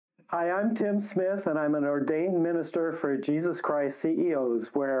Hi, I'm Tim Smith, and I'm an ordained minister for Jesus Christ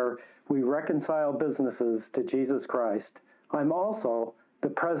CEOs, where we reconcile businesses to Jesus Christ. I'm also the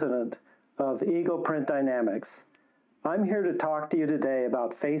president of Eagle Print Dynamics. I'm here to talk to you today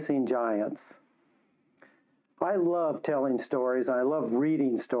about facing giants. I love telling stories, and I love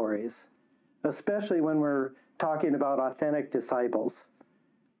reading stories, especially when we're talking about authentic disciples.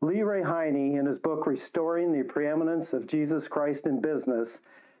 Lee Ray Heine, in his book Restoring the Preeminence of Jesus Christ in Business,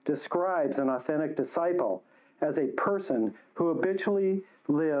 describes an authentic disciple as a person who habitually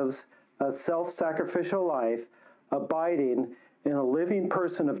lives a self-sacrificial life, abiding in a living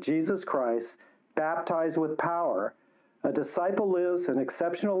person of Jesus Christ, baptized with power. A disciple lives an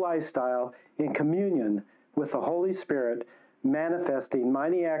exceptional lifestyle in communion with the Holy Spirit, manifesting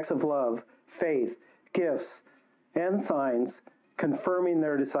mighty acts of love, faith, gifts, and signs, confirming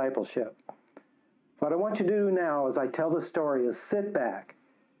their discipleship. What I want you to do now as I tell the story is sit back,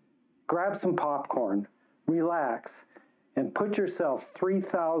 grab some popcorn, relax, and put yourself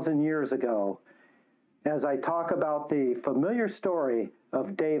 3,000 years ago as I talk about the familiar story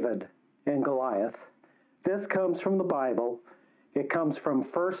of David and Goliath. This comes from the Bible. It comes from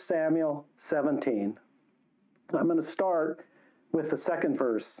 1 Samuel 17. I'm going to start with the second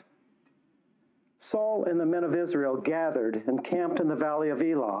verse. Saul and the men of Israel gathered and camped in the valley of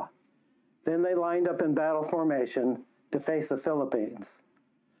Elah. Then they lined up in battle formation to face the Philistines.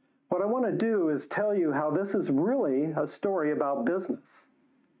 What I want to do is tell you how this is really a story about business.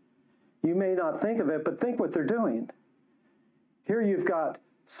 You may not think of it, but think what they're doing. Here you've got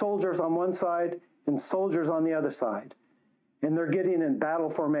soldiers on one side and soldiers on the other side, and they're getting in battle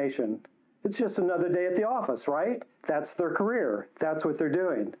formation. It's just another day at the office, right? That's their career. That's what they're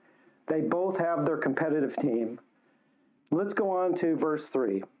doing. They both have their competitive team. Let's go on to verse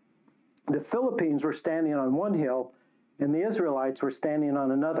 3. The Philistines were standing on one hill, and the Israelites were standing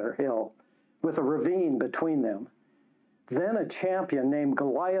on another hill, with a ravine between them. Then a champion named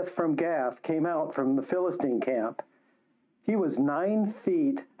Goliath from Gath came out from the Philistine camp. He was 9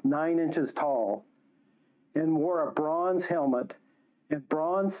 feet 9 inches tall, and wore a bronze helmet and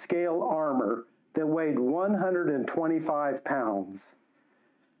bronze scale armor that weighed 125 pounds.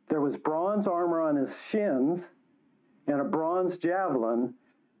 There was bronze armor on his shins and a bronze javelin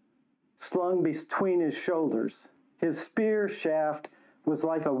slung between his shoulders. His spear shaft was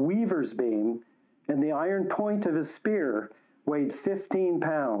like a weaver's beam, and the iron point of his spear weighed 15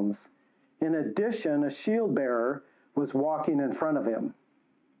 pounds. In addition, a shield bearer was walking in front of him.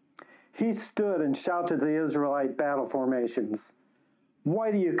 He stood and shouted to the Israelite battle formations. "Why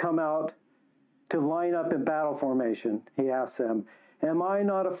do you come out to line up in battle formation?" he asked them. "Am I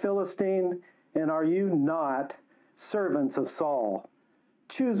not a Philistine, and are you not servants of Saul?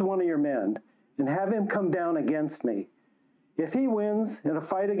 Choose one of your men and have him come down against me. If he wins in a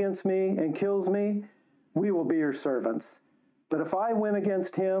fight against me and kills me, we will be your servants. But if I win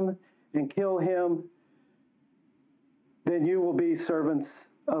against him and kill him, then you will be servants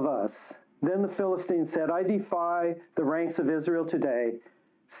of us." Then the Philistines said, "I defy the ranks of Israel today.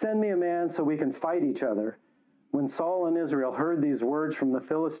 Send me a man so we can fight each other." When Saul and Israel heard these words from the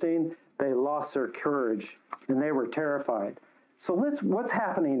Philistine, they lost their courage and they were terrified. So what's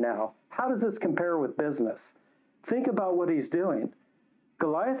happening now? How does this compare with business? Think about what he's doing.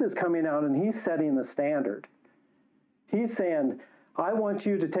 Goliath is coming out and he's setting the standard. He's saying, "I want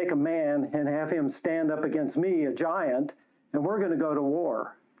you to take a man and have him stand up against me, a giant, and we're going to go to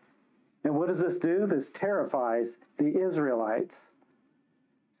war." And what does this do? This terrifies the Israelites.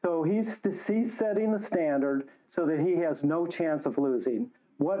 So he's setting the standard so that he has no chance of losing.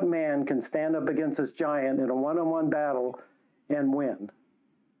 What man can stand up against this giant in a one-on-one battle and win?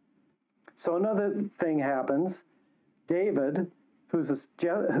 So another thing happens. David's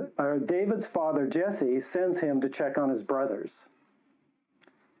father, Jesse, sends him to check on his brothers.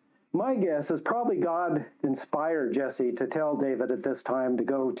 My guess is probably God inspired Jesse to tell David at this time to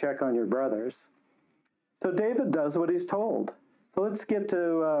go check on your brothers. So David does what he's told. So let's get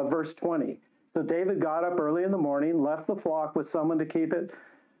to verse 20. So David got up early in the morning, left the flock with someone to keep it,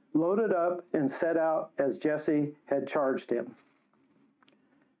 loaded up, and set out as Jesse had charged him.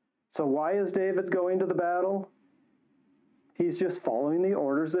 So why is David going to the battle? He's just following the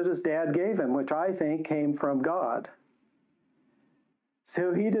orders that his dad gave him, which I think came from God.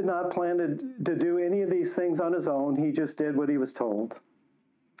 So he did not plan to do any of these things on his own. He just did what he was told.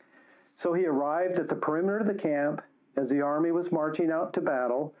 So he arrived at the perimeter of the camp as the army was marching out to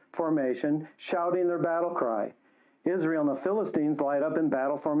battle formation, shouting their battle cry. Israel and the Philistines light up in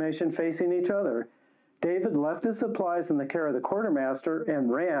battle formation facing each other. David left his supplies in the care of the quartermaster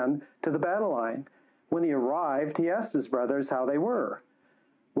and ran to the battle line. When he arrived, he asked his brothers how they were.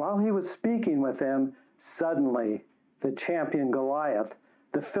 While he was speaking with them, suddenly the champion Goliath,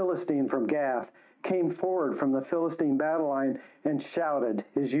 the Philistine from Gath, came forward from the Philistine battle line and shouted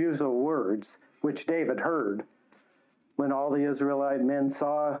his usual words, which David heard. When all the Israelite men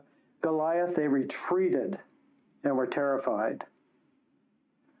saw Goliath, they retreated and were terrified.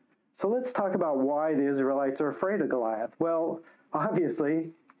 So let's talk about why the Israelites are afraid of Goliath. Well,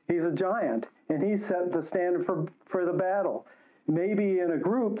 obviously, he's a giant, and he set the standard for the battle. Maybe in a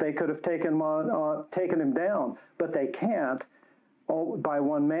group they could have taken him down, but they can't by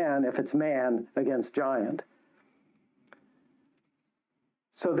one man if it's man against giant.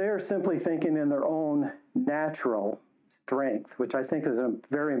 So they're simply thinking in their own natural strength, which I think is a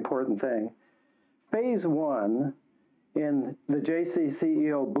very important thing. Phase 1 in the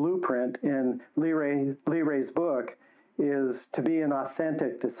JCCEO blueprint in Lee Ray's book is to be an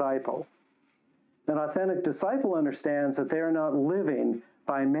authentic disciple. An authentic disciple understands that they are not living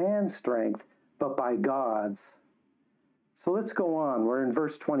by man's strength, but by God's. So let's go on. We're in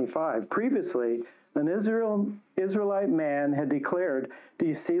verse 25. Previously, an Israelite man had declared, "Do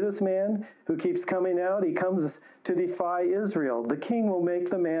you see this man who keeps coming out? He comes to defy Israel. The king will make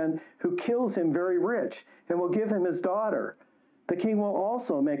the man who kills him very rich and will give him his daughter. The king will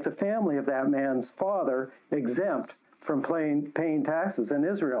also make the family of that man's father exempt from paying taxes in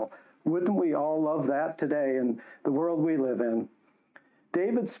Israel." Wouldn't we all love that today in the world we live in?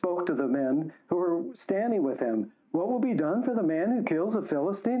 David spoke to the men who were standing with him. What will be done for the man who kills a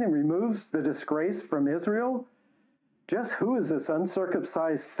Philistine and removes the disgrace from Israel? Just who is this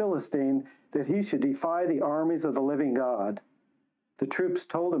uncircumcised Philistine that he should defy the armies of the living God? The troops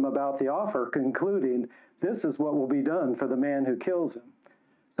told him about the offer, concluding, "This is what will be done for the man who kills him."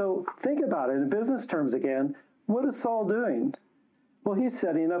 So think about it in business terms again. What is Saul doing? Well, he's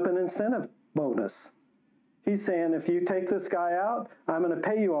setting up an incentive bonus. He's saying, if you take this guy out, I'm going to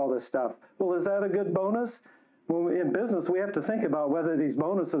pay you all this stuff. Well, is that a good bonus? Well, in business, we have to think about whether these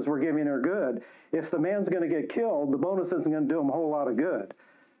bonuses we're giving are good. If the man's going to get killed, the bonus isn't going to do him a whole lot of good.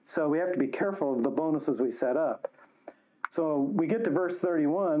 So we have to be careful of the bonuses we set up. So we get to verse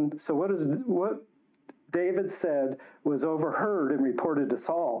 31. So what David said was overheard and reported to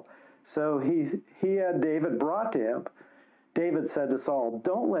Saul. So he had David brought to him. David said to Saul,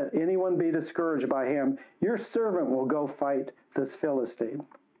 "Don't let anyone be discouraged by him. Your servant will go fight this Philistine."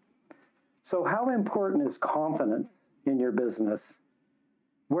 So how important is confidence in your business?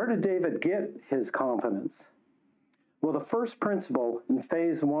 Where did David get his confidence? Well, the first principle in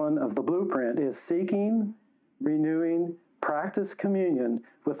phase 1 of the blueprint is seeking, renewing, practice communion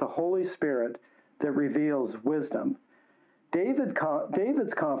with the Holy Spirit that reveals wisdom.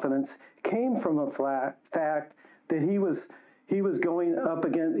 David's confidence came from the fact that he was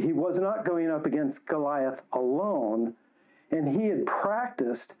not going up against Goliath alone, and he had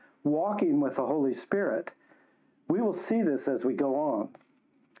practiced walking with the Holy Spirit. We will see this as we go on.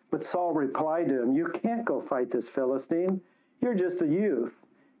 But Saul replied to him, "You can't go fight this Philistine. You're just a youth,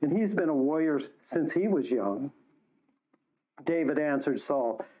 and he's been a warrior since he was young." David answered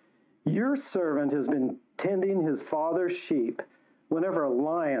Saul, "Your servant has been tending his father's sheep. Whenever a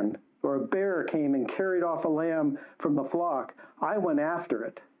lion or a bear came and carried off a lamb from the flock, I went after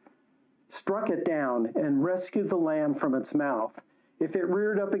it, struck it down, and rescued the lamb from its mouth. If it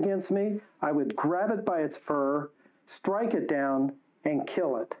reared up against me, I would grab it by its fur, strike it down, and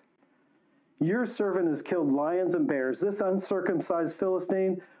kill it. Your servant has killed lions and bears. This uncircumcised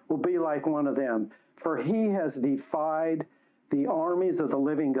Philistine will be like one of them, for he has defied the armies of the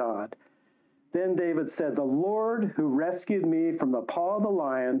living God." Then David said, "The Lord who rescued me from the paw of the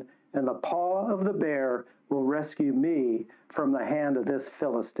lion and the paw of the bear will rescue me from the hand of this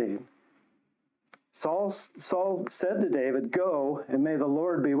Philistine." Saul said to David, "Go, and may the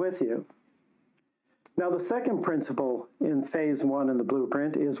Lord be with you." Now, the second principle in phase 1 in the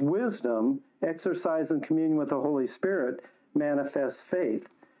blueprint is wisdom, exercise in communion with the Holy Spirit, manifests faith.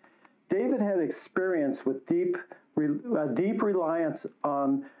 David had experience with deep reliance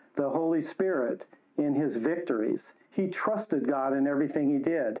on the Holy Spirit in his victories. He trusted God in everything he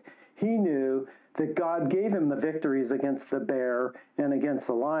did. He knew that God gave him the victories against the bear and against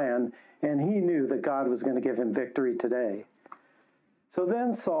the lion, and he knew that God was going to give him victory today. So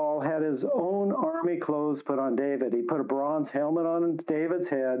then Saul had his own army clothes put on David. He put a bronze helmet on David's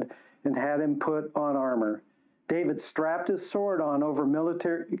head and had him put on armor. David strapped his sword on over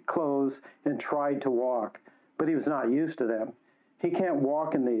military clothes and tried to walk, but he was not used to them. He can't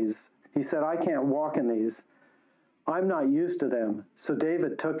walk in these. He said, "I can't walk in these. I'm not used to them." So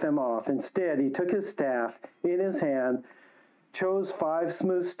David took them off. Instead, he took his staff in his hand, chose 5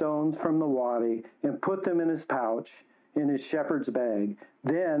 smooth stones from the wadi, and put them in his pouch, in his shepherd's bag.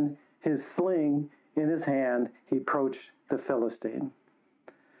 Then, his sling in his hand, he approached the Philistine.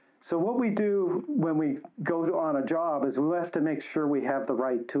 So what we do when we go on a job is we have to make sure we have the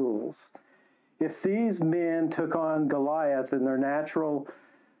right tools. If these men took on Goliath in their natural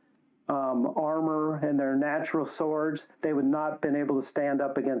armor and their natural swords, they would not have been able to stand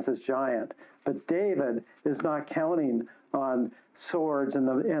up against this giant. But David is not counting on swords and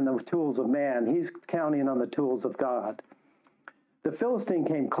the tools of man. He's counting on the tools of God. The Philistine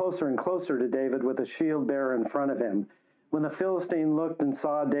came closer and closer to David with a shield bearer in front of him. When the Philistine looked and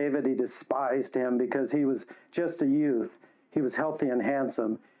saw David, he despised him because he was just a youth. He was healthy and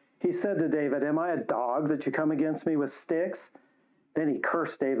handsome. He said to David, "Am I a dog that you come against me with sticks?" Then he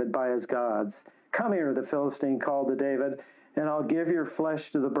cursed David by his gods. "Come here," the Philistine called to David, "and I'll give your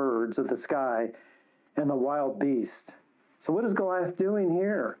flesh to the birds of the sky and the wild beasts." So what is Goliath doing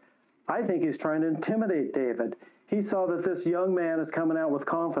here? I think he's trying to intimidate David. He saw that this young man is coming out with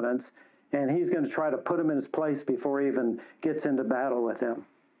confidence, and he's going to try to put him in his place before he even gets into battle with him.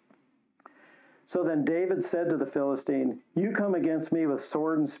 So then David said to the Philistine, "You come against me with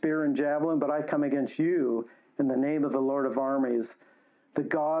sword and spear and javelin, but I come against you in the name of the Lord of armies, the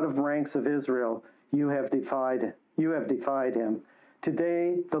God of ranks of Israel. You have defied him.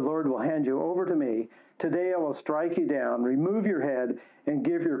 Today the Lord will hand you over to me. Today I will strike you down, remove your head, and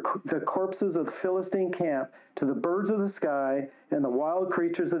give the corpses of the Philistine camp to the birds of the sky and the wild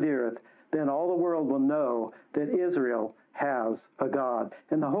creatures of the earth. Then all the world will know that Israel has a God,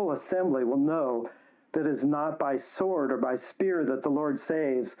 and the whole assembly will know that it is not by sword or by spear that the Lord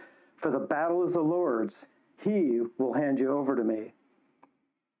saves, for the battle is the Lord's. He will hand you over to me."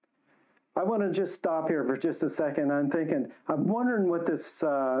 I want to just stop here for just a second. I'm wondering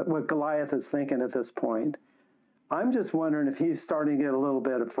what Goliath is thinking at this point. I'm just wondering if he's starting to get a little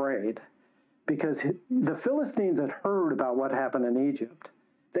bit afraid, because the Philistines had heard about what happened in Egypt.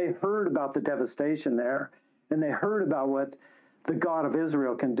 They heard about the devastation there, and they heard about what the God of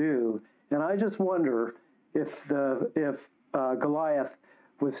Israel can do. And I just wonder if Goliath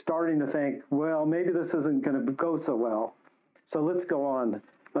was starting to think, well, maybe this isn't going to go so well. So let's go on.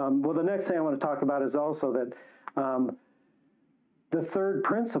 The next thing I want to talk about is also that the third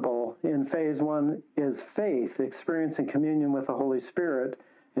principle in phase one is faith, experiencing communion with the Holy Spirit,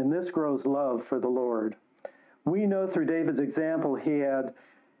 and this grows love for the Lord. We know through David's example, he had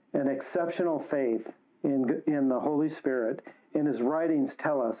an exceptional faith in the Holy Spirit, and his writings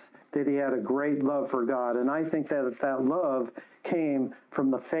tell us that he had a great love for God. And I think that love came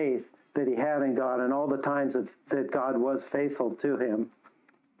from the faith that he had in God and all the times that God was faithful to him.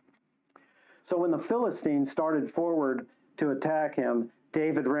 So when the Philistines started forward to attack him,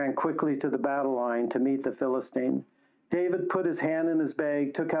 David ran quickly to the battle line to meet the Philistine. David put his hand in his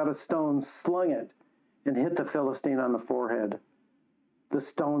bag, took out a stone, slung it, and hit the Philistine on the forehead. The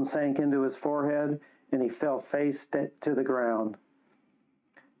stone sank into his forehead, and he fell face to the ground.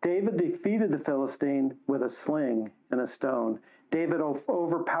 David defeated the Philistine with a sling and a stone. David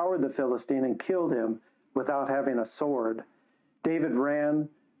overpowered the Philistine and killed him without having a sword. David ran,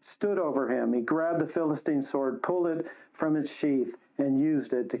 stood over him. He grabbed the Philistine sword, pulled it from its sheath, and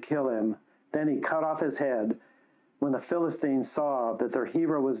used it to kill him. Then he cut off his head. When the Philistines saw that their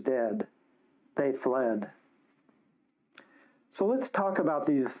hero was dead, they fled. So let's talk about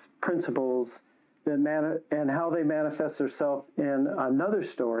these principles and how they manifest themselves in another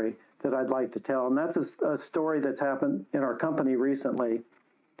story that I'd like to tell. And that's a story that's happened in our company recently.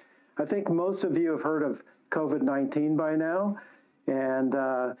 I think most of you have heard of COVID-19 by now. And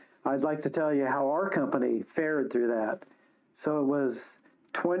I'd like to tell you how our company fared through that. So it was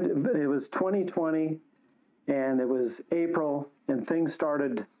 2020, and it was April, and things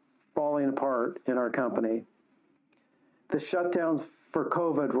started falling apart in our company. The shutdowns for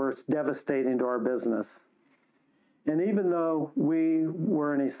COVID were devastating to our business. And even though we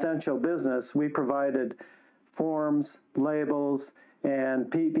were an essential business, we provided forms, labels, and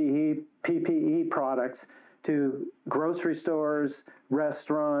PPE products to grocery stores,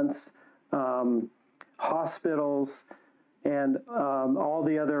 restaurants, hospitals, and all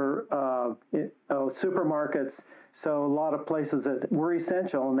the other supermarkets. So a lot of places that were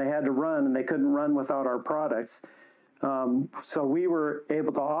essential, and they had to run, and they couldn't run without our products. So we were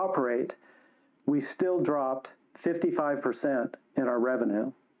able to operate. We still dropped 55% in our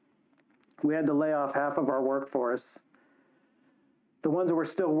revenue. We had to lay off half of our workforce. The ones that were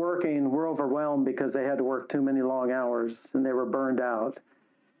still working were overwhelmed because they had to work too many long hours and they were burned out.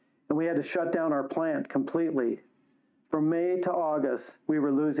 And we had to shut down our plant completely. From May to August, we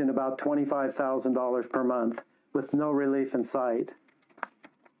were losing about $25,000 per month with no relief in sight.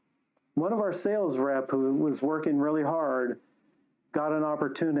 One of our sales rep who was working really hard got an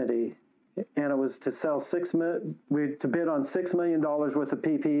opportunity, and it was to sell to bid on $6 million worth of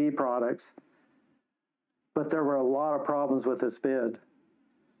PPE products. But there were a lot of problems with this bid.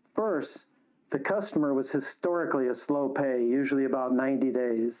 First, the customer was historically a slow pay, usually about 90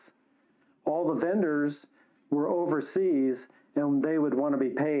 days. All the vendors were overseas, and they would want to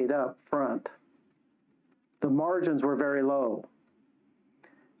be paid up front. The margins were very low,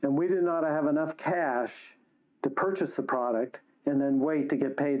 and we did not have enough cash to purchase the product and then wait to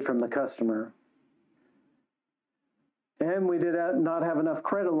get paid from the customer. And we did not have enough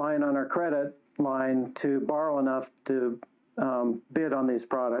credit line on our credit line to borrow enough to bid on these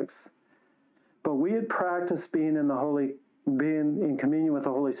products. But we had practiced being in communion with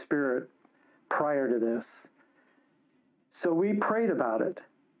the Holy Spirit prior to this. So we prayed about it.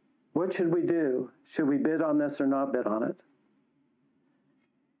 What should we do? Should we bid on this or not bid on it?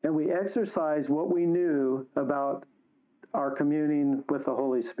 And we exercised what we knew about our communing with the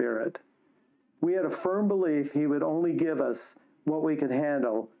Holy Spirit. We had a firm belief He would only give us what we could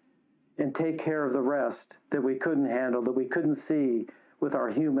handle and take care of the rest that we couldn't handle, that we couldn't see with our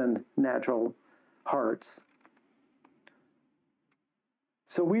human natural hearts.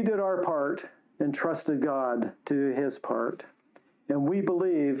 So we did our part and trusted God to do His part. And we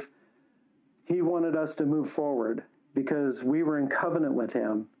believe He wanted us to move forward because we were in covenant with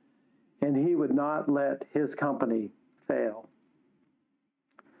Him, and He would not let His company fail.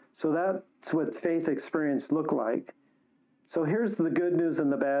 So that's what faith experience looked like. So here's the good news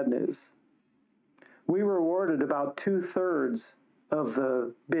and the bad news. We were awarded about 2/3 of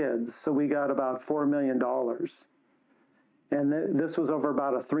the bids, so we got about $4 million. And this was over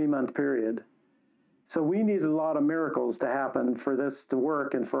about a 3-month period. So we needed a lot of miracles to happen for this to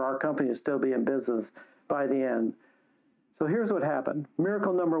work and for our company to still be in business by the end. So here's what happened.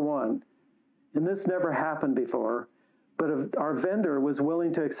 Miracle number 1, and this never happened before, but our vendor was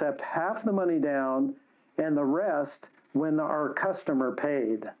willing to accept half the money down and the rest when our customer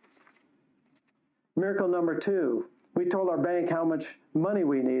paid. Miracle number 2, we told our bank how much money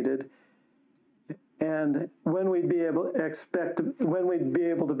we needed and when we'd be able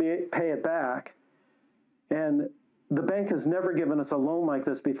to pay it back. And the bank has never given us a loan like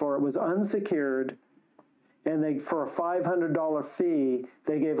this before. It was unsecured, and for a $500 fee,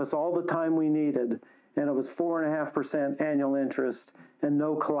 they gave us all the time we needed, and it was 4.5% annual interest and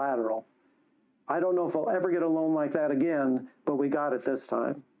no collateral. I don't know if I'll ever get a loan like that again, but we got it this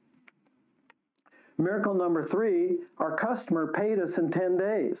time. Miracle number 3, our customer paid us in 10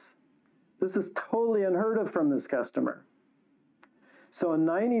 days. This is totally unheard of from this customer. So in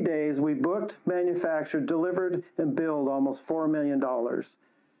 90 days, we booked, manufactured, delivered, and billed almost $4 million.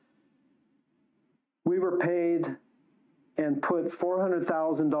 We were paid and put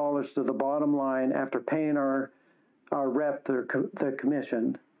 $400,000 to the bottom line after paying our rep the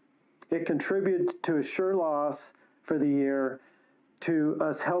commission. It contributed to a sure loss for the year, to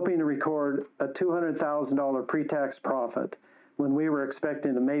us helping to record a $200,000 pre-tax profit when we were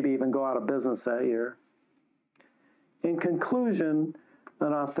expecting to maybe even go out of business that year. In conclusion,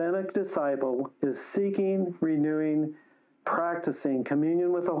 an authentic disciple is seeking, renewing, practicing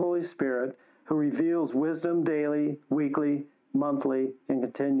communion with the Holy Spirit, who reveals wisdom daily, weekly, monthly, and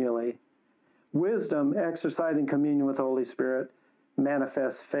continually. Wisdom, exercising communion with the Holy Spirit,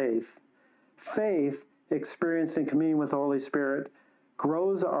 manifests faith. Faith, experiencing communion with the Holy Spirit,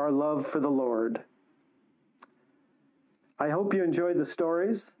 grows our love for the Lord. I hope you enjoyed the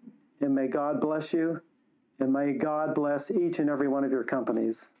stories, and may God bless you, and may God bless each and every one of your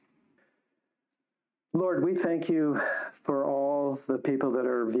companies. Lord, we thank you for all the people that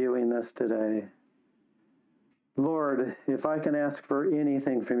are viewing this today. Lord, if I can ask for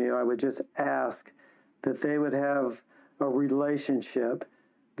anything from you, I would just ask that they would have a relationship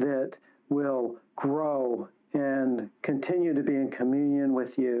that will grow and continue to be in communion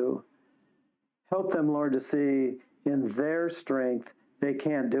with you. Help them, Lord, to see in their strength they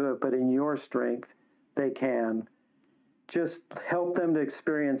can't do it, but in your strength they can. Just help them to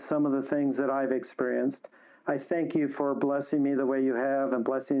experience some of the things that I've experienced. I thank you for blessing me the way you have and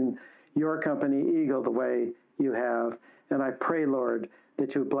blessing your company, Eagle, the way you have. And I pray, Lord,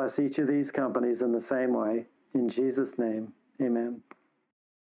 that you bless each of these companies in the same way. In Jesus' name, amen.